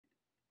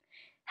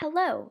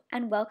Hello,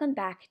 and welcome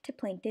back to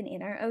Plankton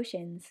in our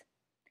Oceans.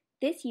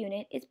 This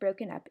unit is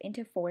broken up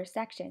into 4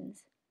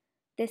 sections.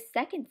 This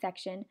second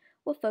section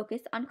will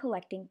focus on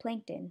collecting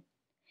plankton.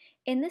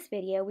 In this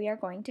video, we are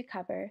going to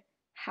cover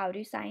how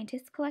do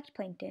scientists collect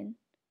plankton,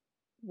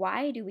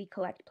 why do we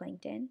collect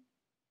plankton,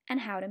 and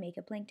how to make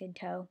a plankton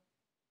tow.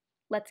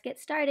 Let's get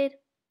started.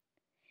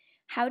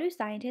 How do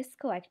scientists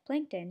collect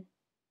plankton?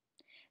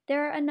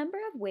 There are a number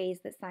of ways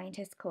that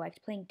scientists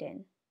collect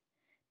plankton.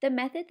 The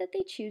method that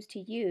they choose to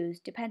use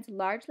depends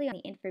largely on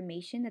the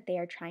information that they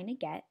are trying to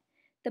get,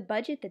 the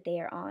budget that they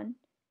are on,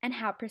 and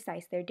how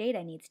precise their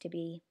data needs to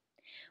be.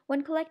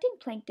 When collecting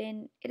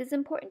plankton, it is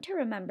important to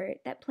remember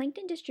that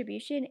plankton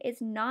distribution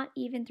is not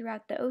even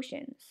throughout the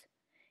oceans.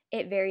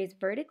 It varies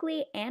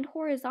vertically and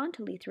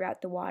horizontally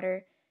throughout the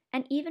water,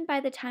 and even by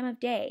the time of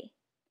day.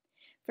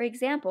 For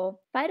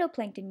example,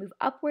 phytoplankton move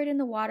upward in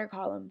the water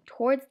column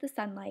towards the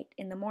sunlight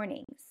in the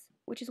mornings,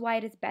 which is why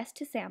it is best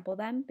to sample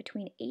them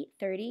between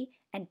 8:30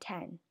 and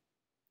 10.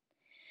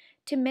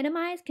 To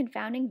minimize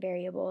confounding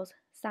variables,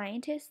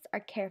 scientists are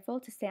careful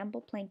to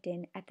sample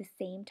plankton at the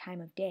same time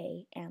of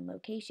day and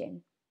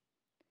location.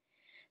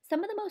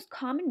 Some of the most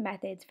common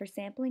methods for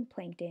sampling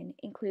plankton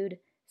include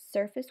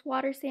surface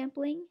water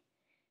sampling,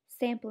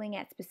 sampling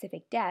at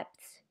specific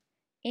depths,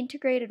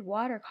 integrated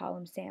water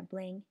column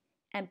sampling,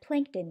 and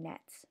plankton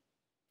nets.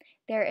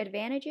 There are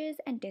advantages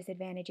and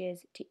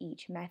disadvantages to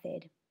each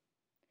method.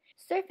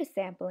 Surface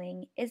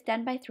sampling is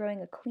done by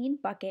throwing a clean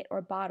bucket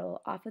or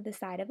bottle off of the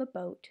side of a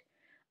boat,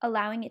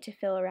 allowing it to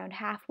fill around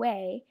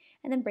halfway,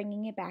 and then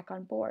bringing it back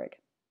on board.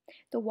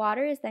 The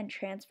water is then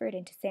transferred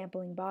into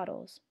sampling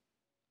bottles.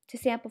 To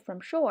sample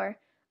from shore,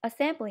 a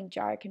sampling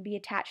jar can be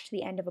attached to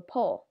the end of a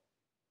pole.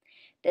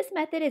 This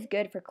method is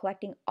good for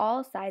collecting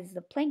all sizes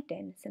of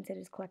plankton since it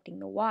is collecting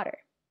the water.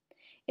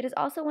 It is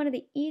also one of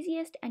the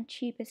easiest and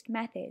cheapest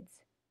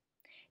methods.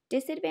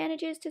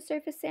 Disadvantages to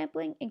surface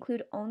sampling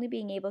include only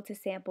being able to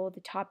sample the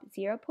top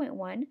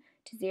 0.1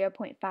 to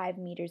 0.5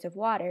 meters of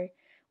water,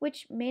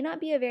 which may not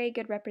be a very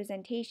good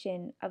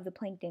representation of the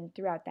plankton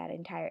throughout that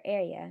entire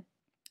area.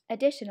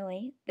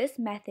 Additionally, this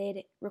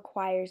method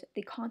requires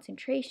the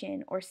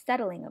concentration or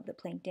settling of the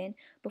plankton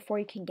before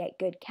you can get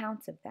good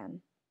counts of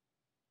them.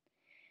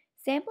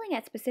 Sampling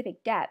at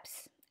specific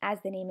depths,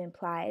 as the name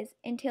implies,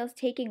 entails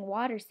taking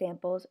water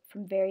samples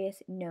from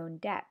various known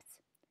depths.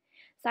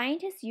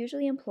 Scientists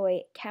usually employ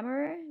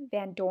Kemmerer,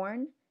 Van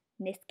Dorn,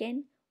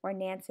 Niskin, or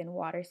Nansen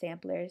water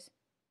samplers.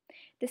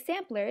 The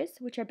samplers,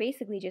 which are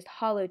basically just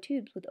hollow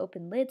tubes with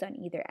open lids on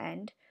either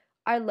end,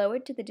 are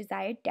lowered to the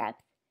desired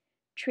depth,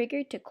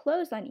 triggered to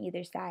close on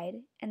either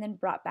side, and then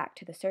brought back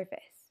to the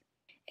surface.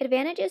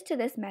 Advantages to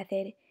this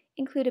method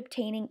include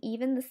obtaining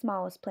even the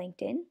smallest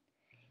plankton,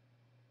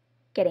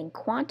 getting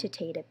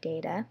quantitative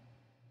data,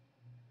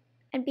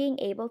 and being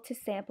able to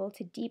sample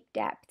to deep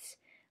depths,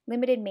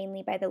 limited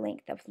mainly by the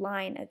length of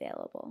line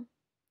available.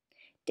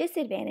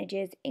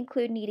 Disadvantages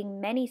include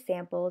needing many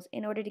samples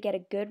in order to get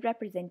a good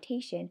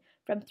representation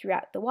from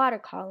throughout the water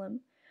column,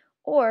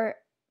 or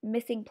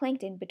missing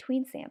plankton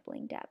between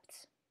sampling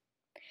depths.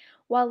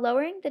 While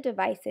lowering the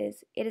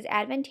devices, it is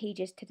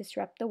advantageous to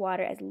disrupt the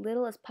water as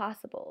little as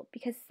possible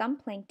because some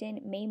plankton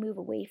may move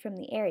away from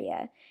the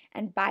area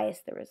and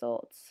bias the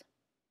results.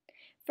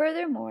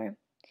 Furthermore,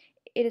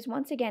 it is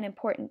once again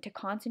important to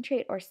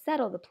concentrate or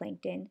settle the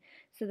plankton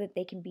so that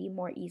they can be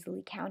more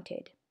easily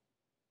counted.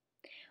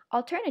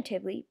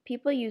 Alternatively,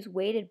 people use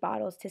weighted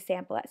bottles to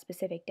sample at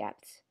specific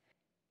depths.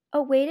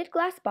 A weighted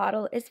glass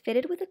bottle is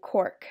fitted with a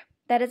cork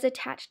that is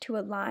attached to a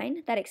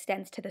line that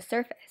extends to the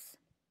surface.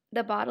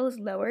 The bottle is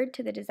lowered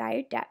to the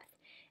desired depth,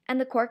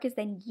 and the cork is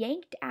then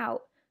yanked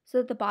out so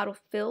that the bottle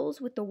fills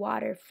with the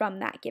water from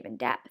that given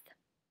depth.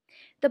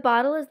 The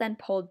bottle is then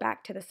pulled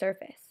back to the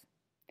surface.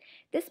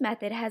 This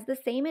method has the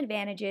same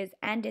advantages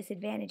and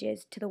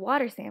disadvantages to the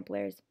water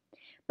samplers,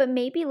 but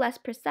may be less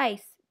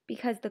precise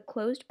because the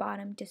closed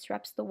bottom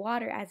disrupts the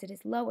water as it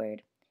is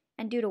lowered,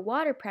 and due to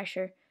water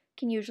pressure,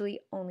 can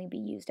usually only be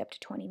used up to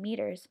 20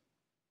 meters.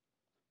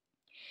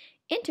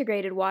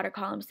 Integrated water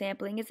column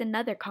sampling is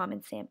another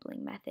common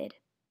sampling method.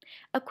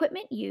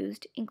 Equipment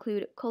used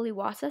include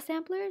Koliwasa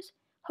samplers,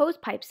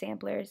 hosepipe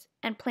samplers,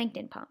 and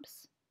plankton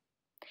pumps.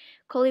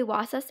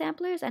 Koliwasa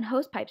samplers and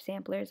hosepipe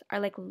samplers are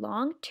like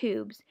long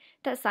tubes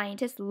that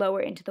scientists lower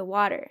into the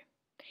water.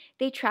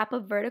 They trap a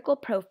vertical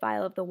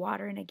profile of the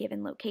water in a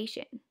given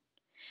location.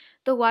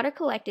 The water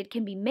collected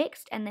can be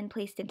mixed and then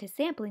placed into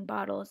sampling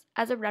bottles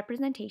as a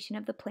representation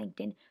of the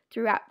plankton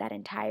throughout that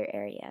entire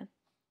area.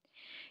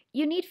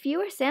 You need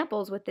fewer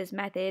samples with this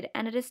method,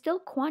 and it is still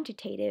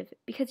quantitative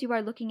because you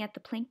are looking at the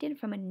plankton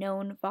from a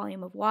known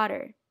volume of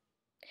water.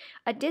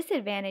 A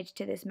disadvantage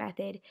to this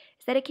method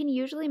is that it can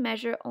usually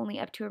measure only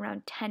up to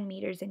around 10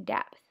 meters in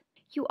depth.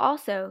 You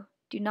also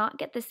do not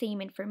get the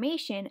same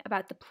information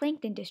about the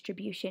plankton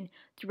distribution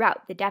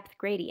throughout the depth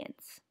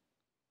gradients.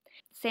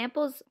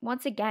 Samples,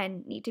 once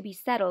again, need to be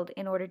settled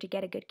in order to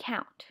get a good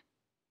count.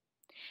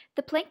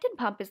 The plankton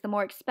pump is the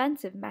more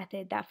expensive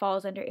method that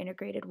falls under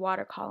integrated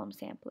water column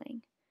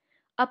sampling.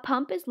 A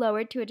pump is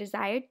lowered to a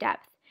desired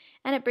depth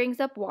and it brings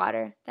up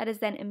water that is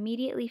then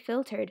immediately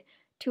filtered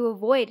to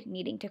avoid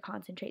needing to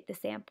concentrate the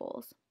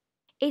samples.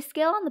 A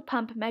scale on the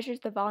pump measures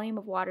the volume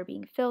of water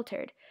being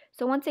filtered,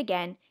 so once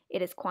again,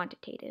 it is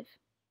quantitative.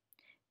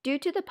 Due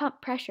to the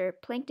pump pressure,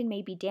 plankton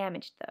may be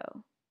damaged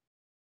though.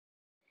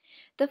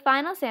 The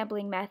final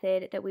sampling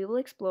method that we will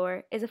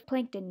explore is a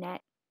plankton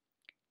net.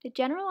 The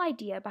general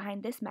idea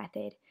behind this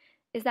method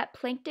is that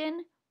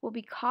plankton will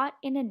be caught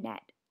in a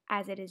net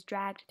as it is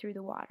dragged through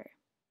the water.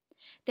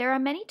 There are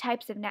many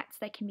types of nets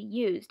that can be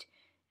used,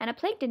 and a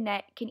plankton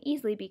net can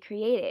easily be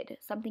created,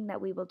 something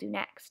that we will do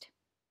next.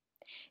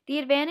 The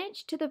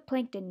advantage to the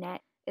plankton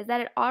net is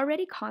that it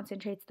already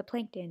concentrates the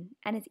plankton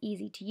and is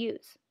easy to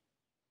use.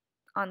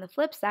 On the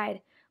flip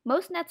side,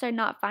 most nets are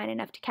not fine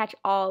enough to catch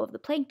all of the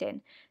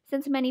plankton,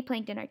 since many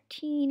plankton are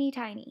teeny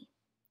tiny.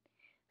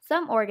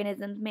 Some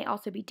organisms may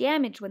also be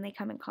damaged when they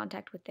come in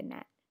contact with the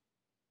net.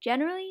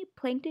 Generally,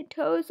 plankton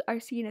toes are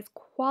seen as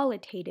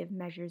qualitative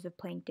measures of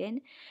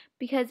plankton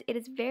because it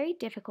is very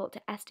difficult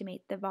to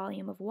estimate the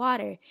volume of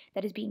water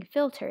that is being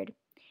filtered,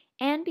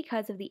 and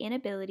because of the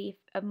inability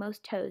of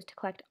most toes to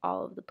collect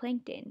all of the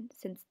plankton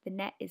since the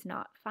net is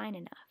not fine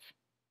enough.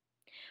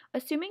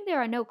 Assuming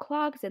there are no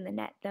clogs in the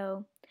net,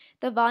 though,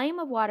 the volume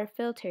of water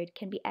filtered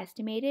can be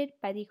estimated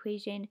by the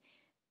equation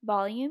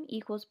volume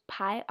equals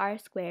pi r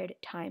squared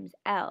times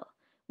L,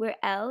 where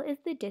L is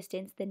the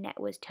distance the net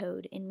was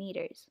towed in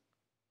meters.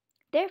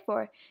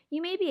 Therefore,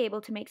 you may be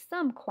able to make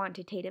some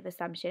quantitative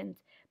assumptions,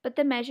 but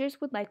the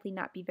measures would likely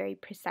not be very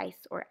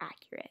precise or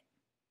accurate.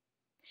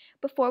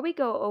 Before we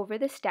go over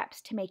the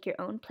steps to make your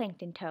own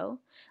plankton tow,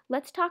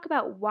 let's talk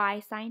about why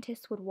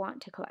scientists would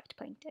want to collect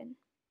plankton.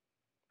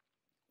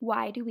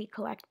 Why do we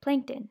collect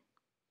plankton?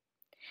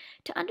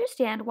 To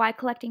understand why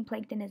collecting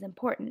plankton is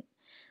important,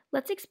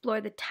 let's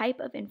explore the type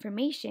of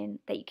information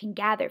that you can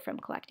gather from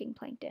collecting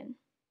plankton.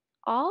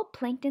 All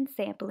plankton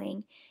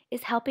sampling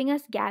is helping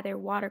us gather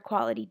water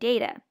quality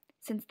data,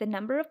 since the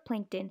number of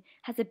plankton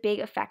has a big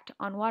effect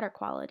on water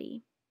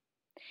quality.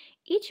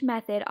 Each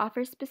method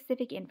offers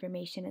specific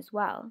information as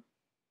well.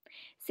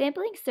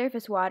 Sampling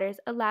surface waters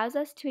allows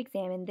us to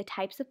examine the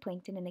types of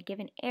plankton in a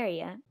given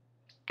area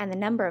and the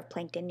number of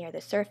plankton near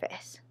the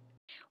surface.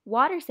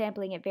 Water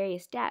sampling at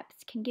various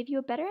depths can give you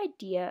a better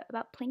idea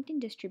about plankton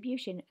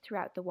distribution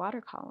throughout the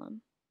water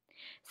column.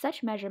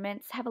 Such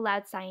measurements have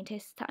allowed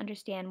scientists to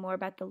understand more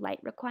about the light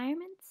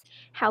requirements,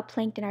 how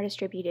plankton are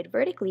distributed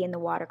vertically in the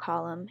water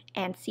column,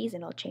 and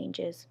seasonal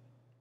changes.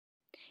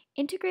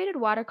 Integrated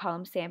water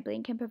column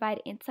sampling can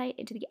provide insight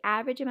into the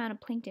average amount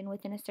of plankton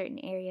within a certain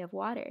area of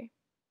water.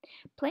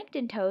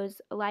 Plankton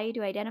tows allow you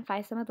to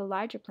identify some of the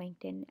larger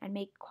plankton and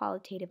make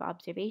qualitative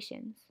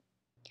observations.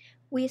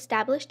 We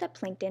established that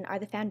plankton are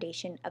the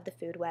foundation of the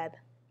food web.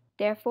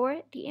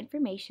 Therefore, the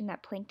information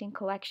that plankton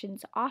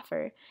collections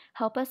offer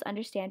help us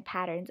understand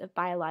patterns of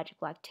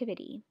biological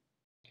activity.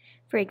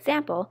 For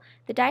example,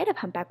 the diet of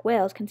humpback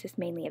whales consists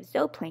mainly of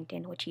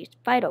zooplankton, which use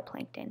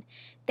phytoplankton.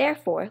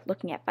 Therefore,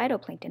 looking at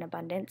phytoplankton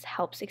abundance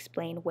helps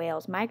explain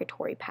whales'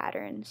 migratory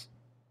patterns.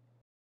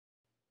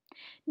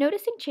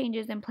 Noticing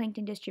changes in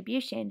plankton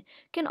distribution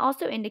can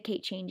also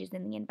indicate changes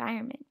in the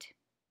environment.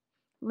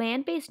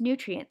 Land-based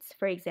nutrients,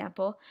 for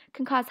example,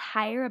 can cause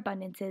higher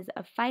abundances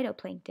of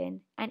phytoplankton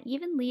and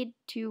even lead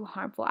to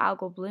harmful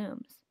algal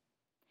blooms.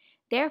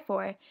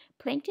 Therefore,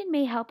 plankton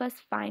may help us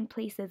find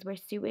places where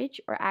sewage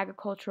or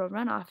agricultural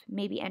runoff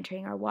may be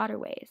entering our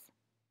waterways.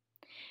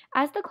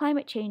 As the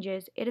climate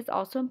changes, it is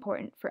also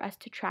important for us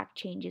to track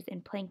changes in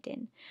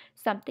plankton,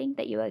 something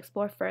that you will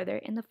explore further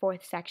in the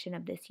fourth section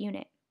of this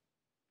unit.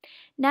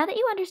 Now that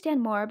you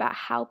understand more about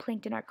how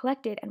plankton are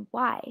collected and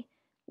why,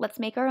 let's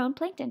make our own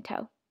plankton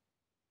tow.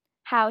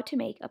 How to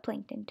make a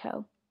plankton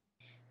tow.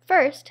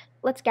 First,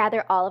 let's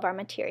gather all of our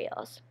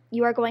materials.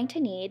 You are going to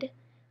need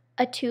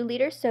a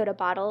 2-liter soda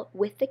bottle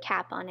with the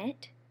cap on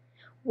it,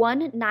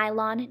 1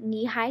 nylon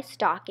knee-high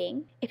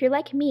stocking. If you're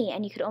like me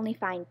and you could only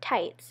find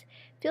tights,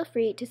 feel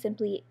free to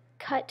simply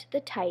cut the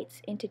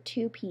tights into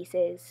 2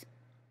 pieces.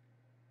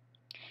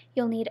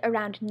 You'll need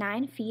around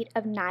 9 feet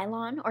of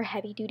nylon or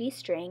heavy-duty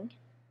string.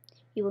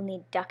 You will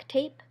need duct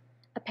tape,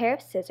 a pair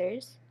of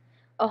scissors,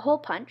 a hole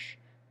punch,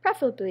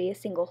 preferably a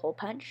single hole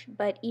punch,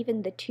 but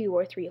even the 2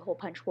 or 3 hole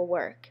punch will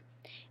work,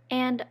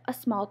 and a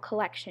small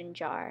collection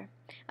jar.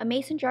 A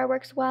mason jar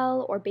works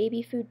well, or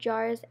baby food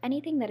jars,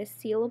 anything that is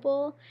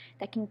sealable,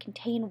 that can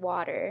contain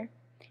water,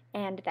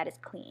 and that is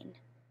clean.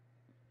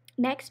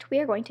 Next, we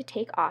are going to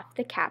take off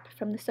the cap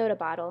from the soda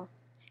bottle.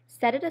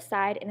 Set it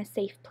aside in a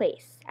safe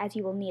place, as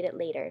you will need it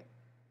later.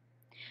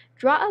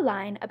 Draw a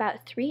line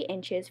about 3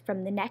 inches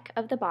from the neck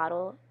of the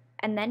bottle,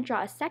 and then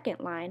draw a second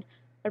line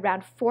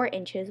around 4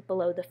 inches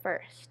below the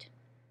first.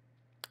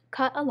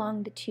 Cut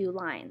along the 2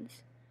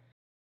 lines.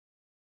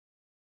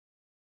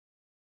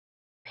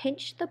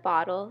 Pinch the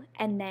bottle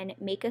and then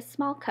make a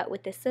small cut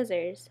with the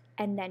scissors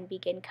and then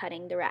begin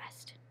cutting the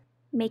rest.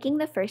 Making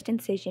the first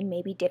incision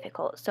may be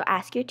difficult, so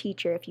ask your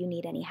teacher if you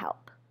need any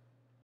help.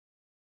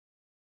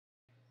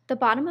 The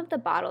bottom of the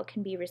bottle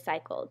can be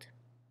recycled.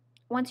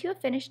 Once you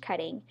have finished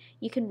cutting,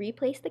 you can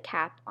replace the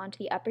cap onto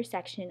the upper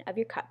section of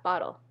your cut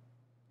bottle.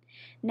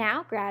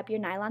 Now grab your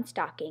nylon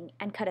stocking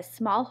and cut a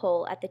small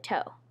hole at the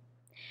toe.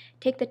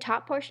 Take the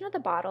top portion of the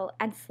bottle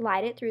and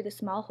slide it through the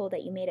small hole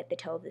that you made at the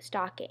toe of the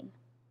stocking.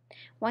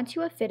 Once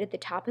you have fitted the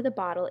top of the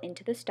bottle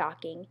into the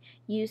stocking,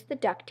 use the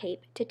duct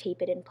tape to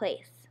tape it in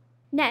place.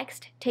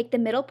 Next, take the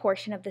middle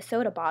portion of the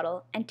soda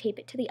bottle and tape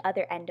it to the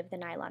other end of the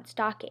nylon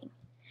stocking.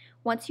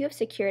 Once you have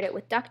secured it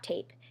with duct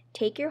tape,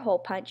 take your hole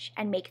punch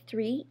and make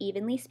 3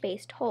 evenly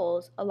spaced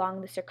holes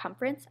along the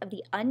circumference of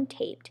the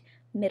untaped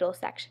middle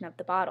section of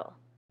the bottle.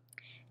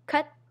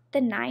 Cut the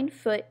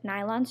 9-foot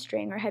nylon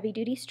string or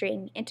heavy-duty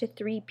string into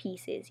 3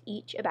 pieces,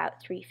 each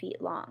about 3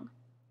 feet long.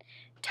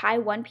 Tie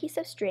 1 piece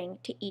of string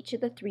to each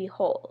of the 3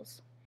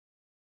 holes.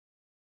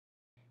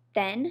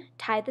 Then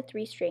tie the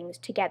 3 strings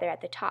together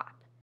at the top.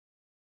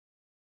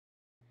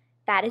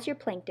 That is your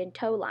plankton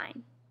tow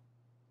line.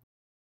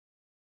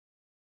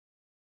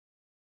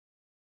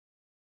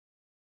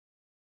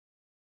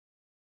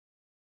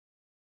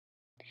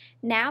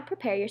 Now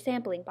prepare your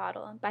sampling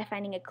bottle by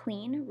finding a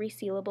clean,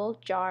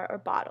 resealable jar or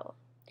bottle.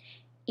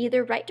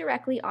 Either write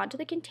directly onto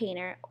the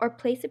container or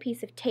place a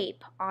piece of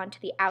tape onto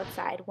the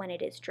outside when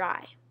it is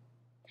dry.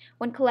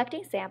 When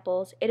collecting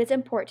samples, it is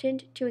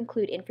important to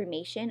include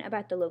information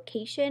about the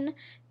location,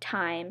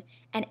 time,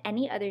 and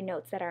any other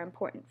notes that are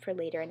important for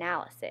later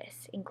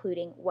analysis,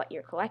 including what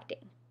you're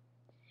collecting.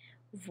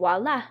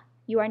 Voila!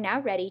 You are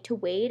now ready to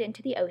wade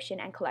into the ocean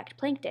and collect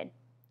plankton.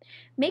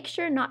 Make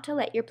sure not to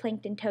let your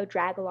plankton tow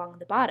drag along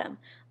the bottom,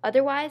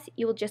 otherwise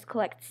you will just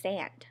collect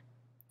sand.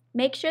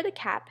 Make sure the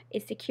cap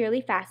is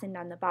securely fastened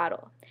on the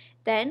bottle.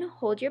 Then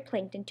hold your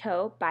plankton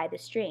tow by the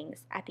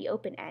strings at the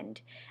open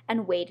end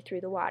and wade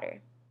through the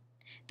water.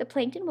 The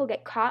plankton will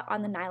get caught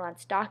on the nylon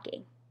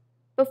stocking.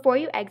 Before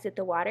you exit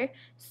the water,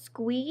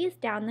 squeeze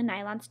down the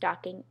nylon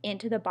stocking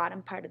into the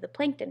bottom part of the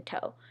plankton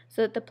tow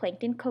so that the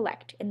plankton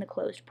collect in the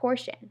closed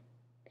portion.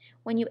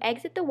 When you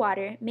exit the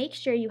water, make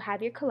sure you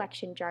have your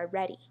collection jar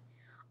ready.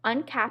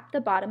 Uncap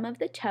the bottom of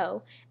the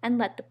tow and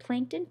let the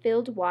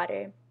plankton-filled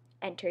water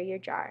enter your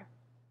jar.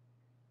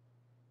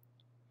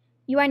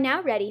 You are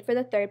now ready for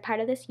the third part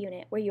of this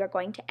unit where you are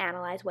going to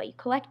analyze what you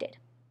collected.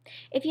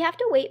 If you have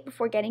to wait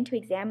before getting to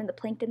examine the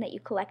plankton that you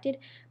collected,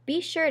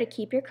 be sure to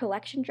keep your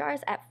collection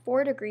jars at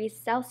 4 degrees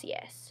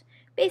Celsius.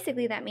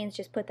 Basically, that means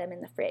just put them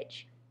in the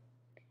fridge.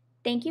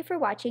 Thank you for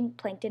watching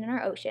Plankton in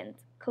Our Oceans,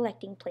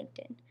 Collecting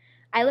Plankton.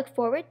 I look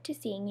forward to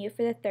seeing you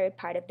for the third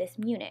part of this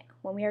unit,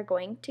 when we are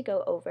going to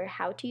go over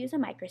how to use a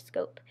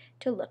microscope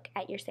to look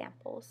at your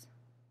samples.